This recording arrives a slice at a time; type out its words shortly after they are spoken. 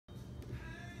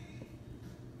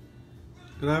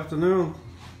Good afternoon.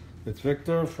 It's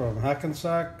Victor from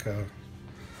Hackensack.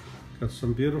 Got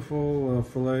some beautiful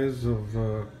fillets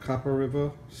of Copper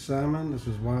River salmon. This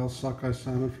is wild sockeye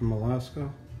salmon from Alaska.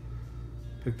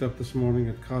 Picked up this morning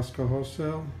at Costco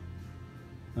wholesale,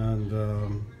 and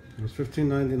it was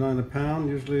 $15.99 a pound.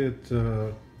 Usually it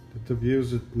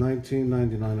debuts at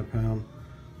 $19.99 a pound,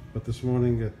 but this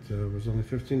morning it was only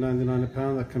 $15.99 a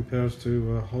pound. That compares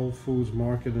to Whole Foods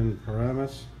Market in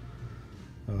Paramus,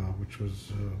 which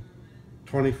was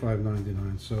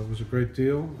 $25.99. So it was a great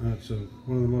deal, and it's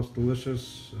one of the most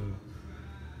delicious,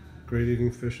 great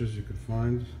eating fishes you could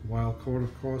find. Wild caught,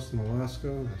 of course, in Alaska.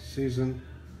 The season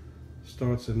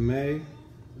starts in May,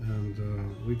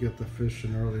 and we get the fish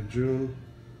in early June,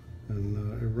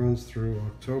 and it runs through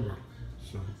October.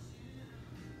 So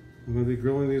I'm going to be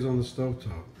grilling these on the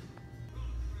stovetop.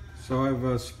 So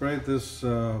I've sprayed this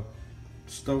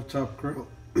stovetop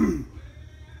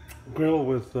grill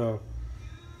with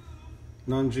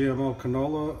non-GMO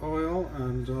canola oil,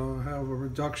 and have a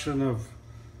reduction of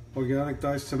organic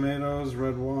diced tomatoes,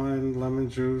 red wine, lemon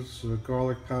juice,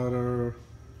 garlic powder,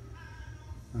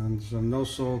 and some no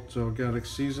salt organic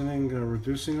seasoning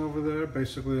reducing over there.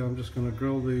 Basically, I'm just going to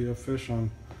grill the fish on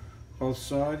both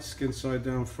sides, skin side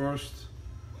down first,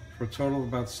 for a total of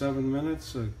about 7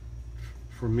 minutes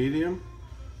for medium,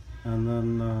 and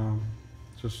then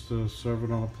just serve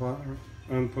it on a platter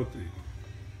and put the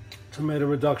tomato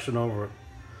reduction over it.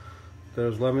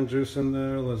 There's lemon juice in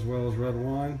there as well as red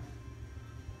wine.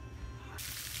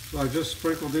 So I just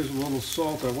sprinkled these with a little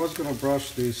salt. I was going to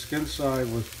brush the skin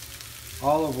side with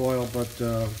olive oil, but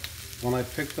when I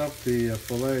picked up the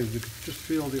fillets, you could just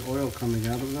feel the oil coming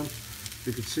out of them.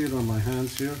 You could see it on my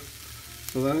hands here.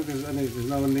 So I think there's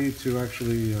no need to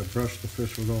actually brush the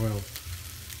fish with oil.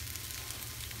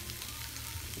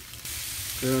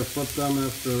 There, I flipped them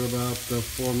after about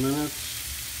 4 minutes.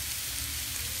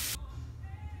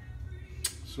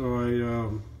 So I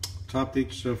topped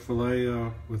each fillet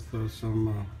with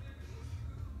some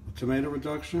tomato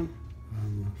reduction.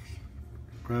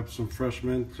 Grabbed some fresh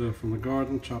mint from the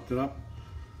garden, chopped it up,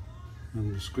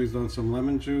 and squeezed on some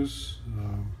lemon juice.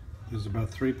 There's about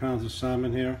 3 pounds of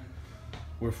salmon here.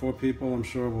 We're 4 people. I'm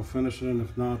sure we'll finish it, and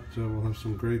if not, we'll have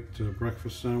some great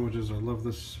breakfast sandwiches. I love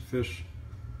this fish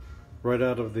right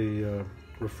out of the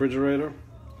refrigerator,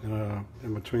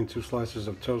 in between 2 slices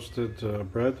of toasted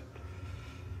bread.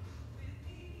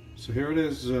 So here it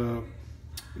is,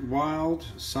 wild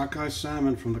sockeye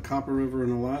salmon from the Copper River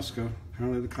in Alaska.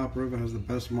 Apparently the Copper River has the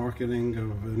best marketing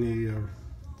of any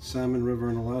salmon river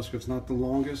in Alaska. It's not the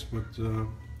longest, but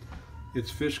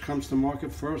its fish comes to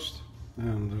market first.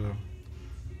 And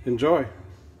enjoy.